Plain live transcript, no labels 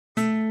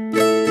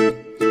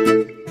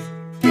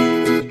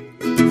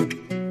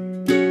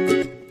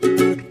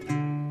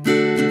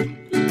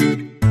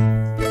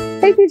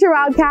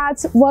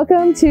Wildcats,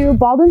 welcome to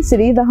Baldwin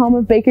City, the home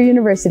of Baker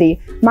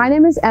University. My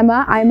name is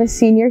Emma, I'm a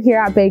senior here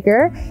at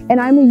Baker, and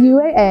I'm a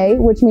UAA,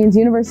 which means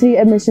University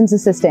Admissions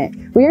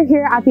Assistant. We are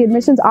here at the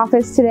admissions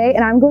office today,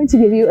 and I'm going to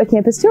give you a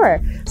campus tour.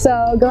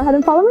 So go ahead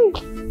and follow me.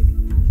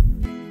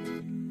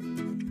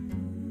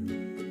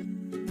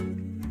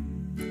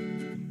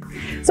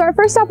 So our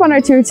first stop on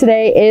our tour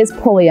today is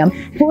Pulliam.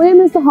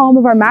 Pulliam is the home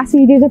of our mass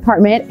media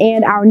department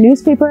and our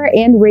newspaper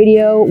and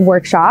radio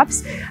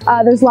workshops.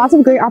 There's lots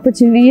of great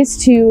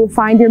opportunities to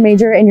find your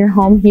major and your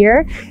home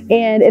here,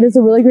 and it is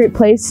a really great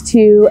place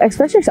to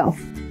express yourself.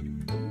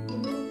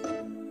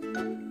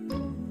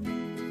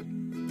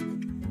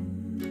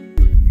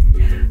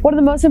 One of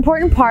the most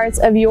important parts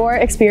of your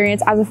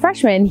experience as a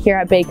freshman here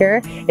at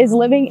Baker is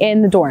living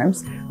in the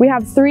dorms. We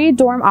have 3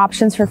 dorm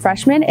options for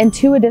freshmen and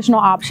 2 additional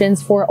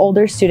options for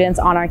older students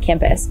on our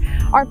campus.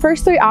 Our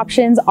first 3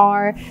 options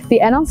are the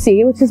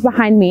NLC, which is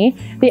behind me.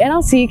 The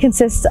NLC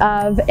consists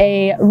of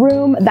a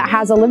room that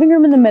has a living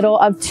room in the middle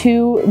of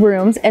 2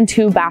 rooms and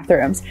 2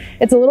 bathrooms.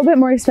 It's a little bit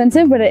more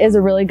expensive, but it is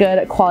a really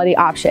good quality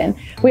option.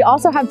 We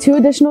also have 2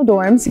 additional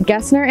dorms,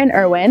 Gessner and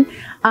Irwin.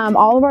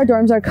 All of our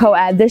dorms are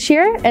co-ed this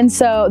year, and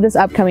so this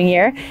upcoming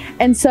year.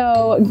 And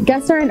so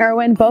Gessner and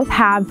Irwin both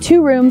have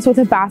 2 rooms with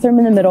a bathroom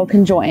in the middle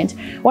conjoined.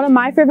 One of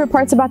my favorite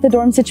parts about the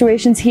dorm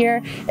situations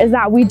here is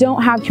that we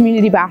don't have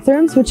community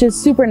bathrooms, which is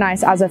super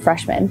nice as a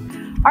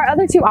freshman. Our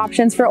other 2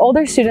 options for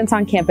older students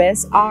on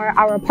campus are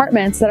our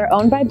apartments that are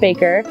owned by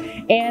Baker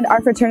and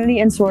our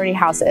fraternity and sorority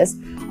houses.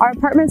 Our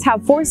apartments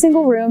have 4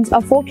 single rooms, a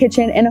full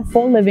kitchen, and a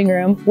full living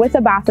room with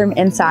a bathroom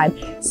inside.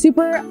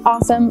 Super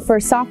awesome for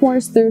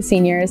sophomores through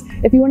seniors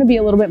if you want to be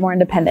a little bit more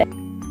independent.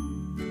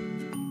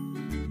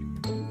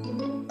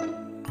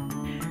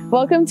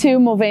 Welcome to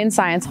Mulvane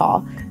Science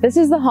Hall. This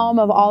is the home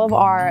of all of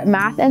our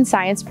math and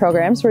science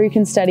programs where you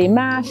can study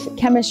math,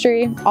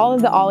 chemistry, all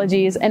of the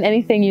ologies, and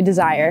anything you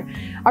desire.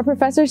 Our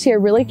professors here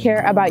really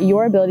care about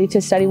your ability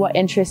to study what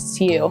interests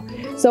you.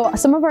 So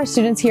some of our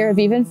students here have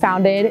even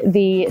founded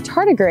the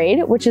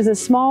tardigrade, which is a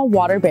small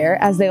water bear,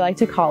 as they like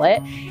to call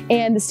it.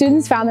 And the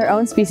students found their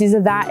own species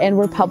of that and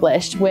were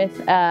published with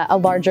a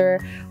larger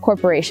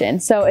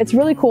corporation. So it's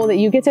really cool that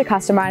you get to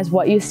customize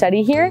what you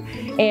study here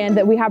and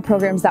that we have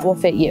programs that will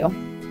fit you.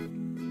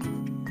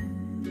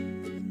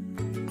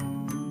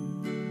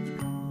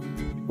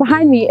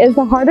 Behind me is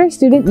the Harder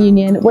Student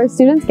Union, where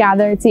students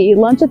gather to eat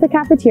lunch at the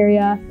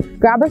cafeteria,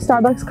 grab a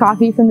Starbucks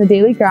coffee from the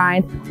daily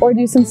grind, or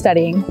do some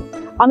studying.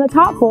 On the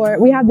top floor,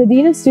 we have the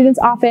Dean of Students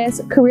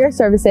Office, Career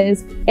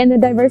Services, and the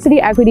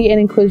Diversity, Equity, and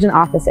Inclusion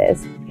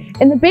offices.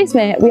 In the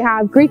basement, we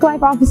have Greek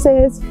Life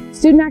offices,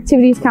 Student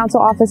Activities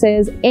Council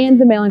offices,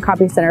 and the Mail and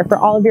Copy Center for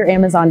all of your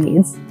Amazon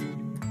needs.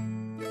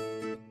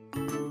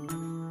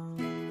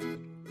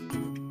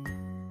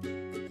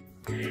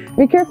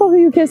 Be careful who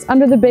you kiss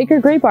under the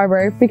Baker Grape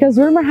Arbor, because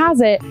rumor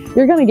has it,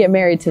 you're gonna get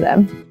married to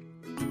them.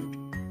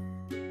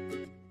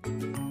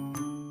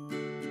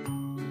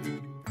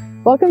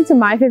 Welcome to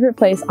my favorite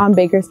place on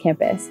Baker's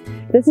campus.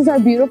 This is our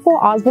beautiful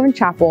Osborne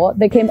Chapel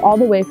that came all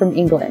the way from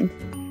England.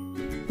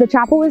 The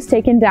chapel was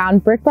taken down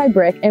brick by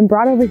brick and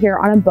brought over here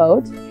on a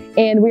boat,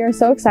 and we are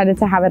so excited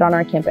to have it on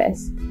our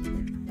campus.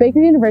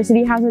 Baker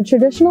University has a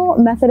traditional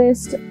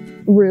Methodist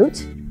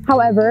route.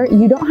 However,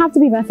 you don't have to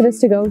be Methodist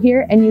to go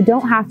here, and you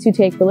don't have to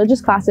take religious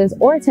classes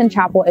or attend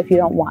chapel if you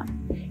don't want.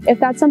 If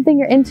that's something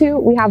you're into,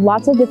 we have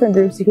lots of different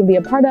groups you can be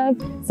a part of,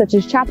 such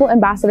as chapel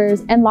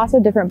ambassadors and lots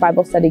of different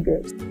Bible study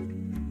groups.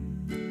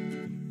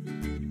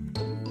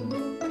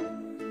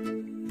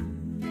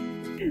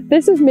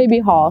 This is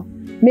Mabee Hall.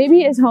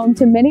 Mabee is home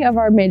to many of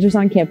our majors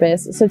on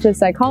campus, such as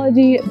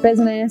psychology,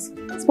 business,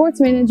 sports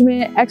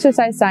management,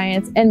 exercise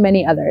science, and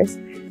many others.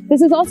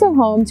 This is also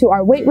home to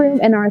our weight room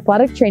and our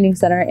athletic training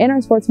center and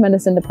our sports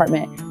medicine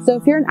department. So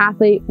if you're an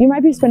athlete, you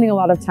might be spending a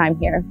lot of time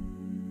here.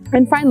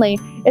 And finally,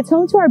 it's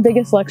home to our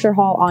biggest lecture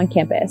hall on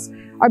campus.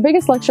 Our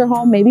biggest lecture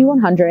hall, Mabee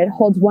 100,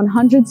 holds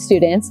 100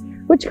 students,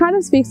 which kind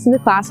of speaks to the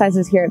class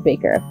sizes here at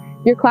Baker.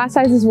 Your class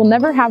sizes will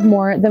never have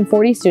more than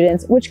 40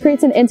 students, which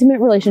creates an intimate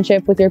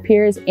relationship with your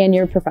peers and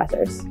your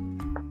professors.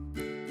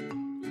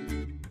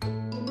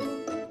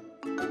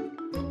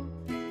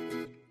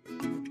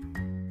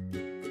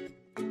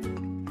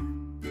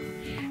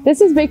 This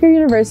is Baker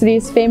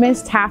University's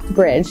famous Taft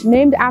Bridge,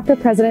 named after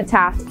President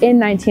Taft in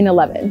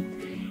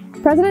 1911.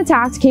 President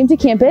Taft came to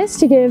campus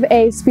to give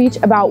a speech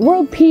about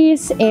world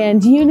peace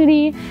and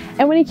unity,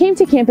 and when he came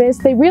to campus,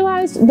 they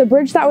realized the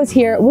bridge that was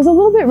here was a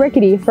little bit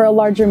rickety for a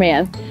larger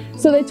man.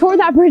 So they tore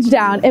that bridge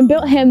down and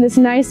built him this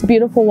nice,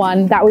 beautiful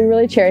one that we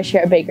really cherish here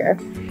at Baker.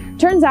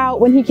 Turns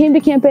out, when he came to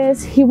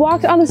campus, he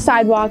walked on the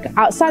sidewalk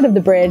outside of the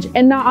bridge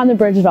and not on the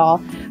bridge at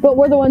all, but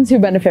we're the ones who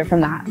benefit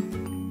from that.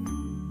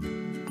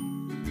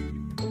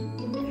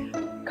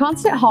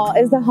 Constant Hall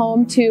is the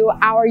home to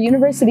our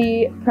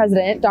university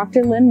president,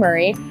 Dr. Lynn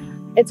Murray.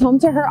 It's home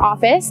to her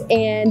office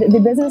and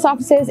the business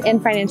offices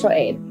and financial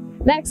aid.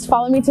 Next,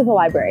 follow me to the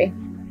library.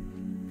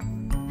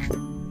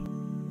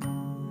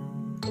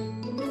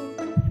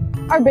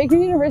 Our Baker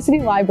University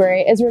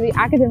Library is where the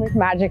academic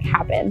magic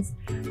happens.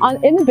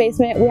 In the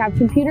basement, we have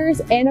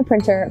computers and a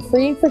printer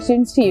free for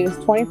students to use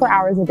 24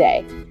 hours a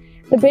day.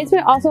 The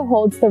basement also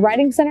holds the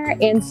Writing Center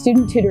and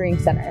Student Tutoring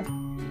Center.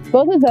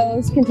 Both of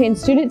those contain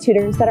student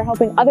tutors that are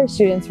helping other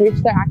students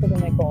reach their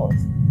academic goals.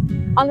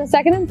 On the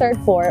second and third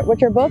floor,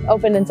 which are both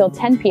open until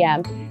 10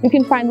 p.m., you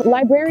can find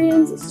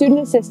librarians, student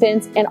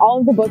assistants, and all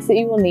of the books that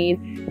you will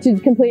need to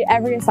complete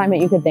every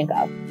assignment you could think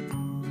of.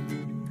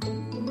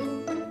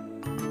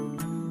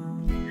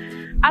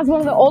 As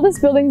one of the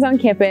oldest buildings on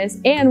campus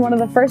and one of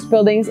the first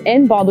buildings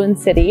in Baldwin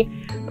City,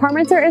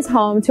 Parmenter is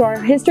home to our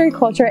history,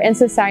 culture, and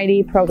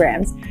society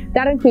programs.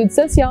 That includes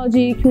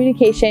sociology,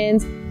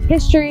 communications,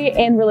 history,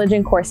 and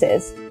religion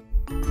courses.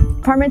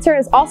 Parmenter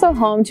is also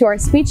home to our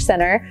speech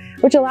center,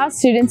 which allows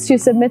students to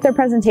submit their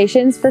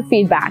presentations for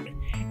feedback.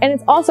 And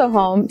it's also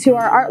home to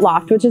our art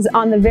loft, which is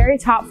on the very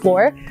top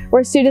floor,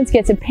 where students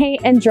get to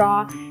paint and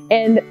draw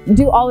and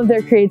do all of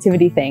their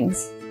creativity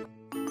things.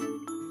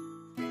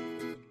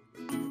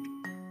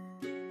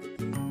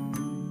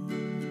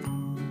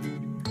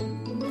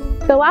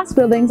 The last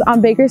buildings on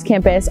Baker's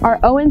campus are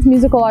Owens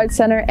Musical Arts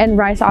Center and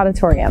Rice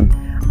Auditorium.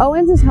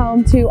 Owens is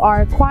home to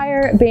our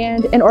choir,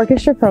 band, and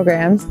orchestra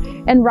programs,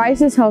 and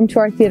Rice is home to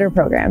our theater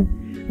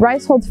program.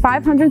 Rice holds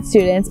 500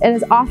 students and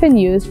is often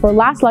used for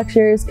last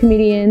lectures,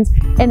 comedians,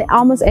 and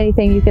almost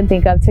anything you can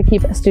think of to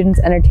keep students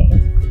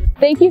entertained.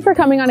 Thank you for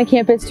coming on a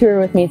campus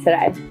tour with me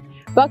today.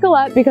 Buckle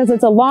up because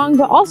it's a long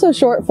but also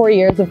short 4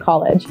 years of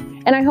college,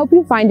 and I hope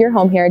you find your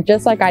home here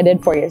just like I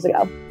did 4 years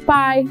ago.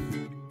 Bye!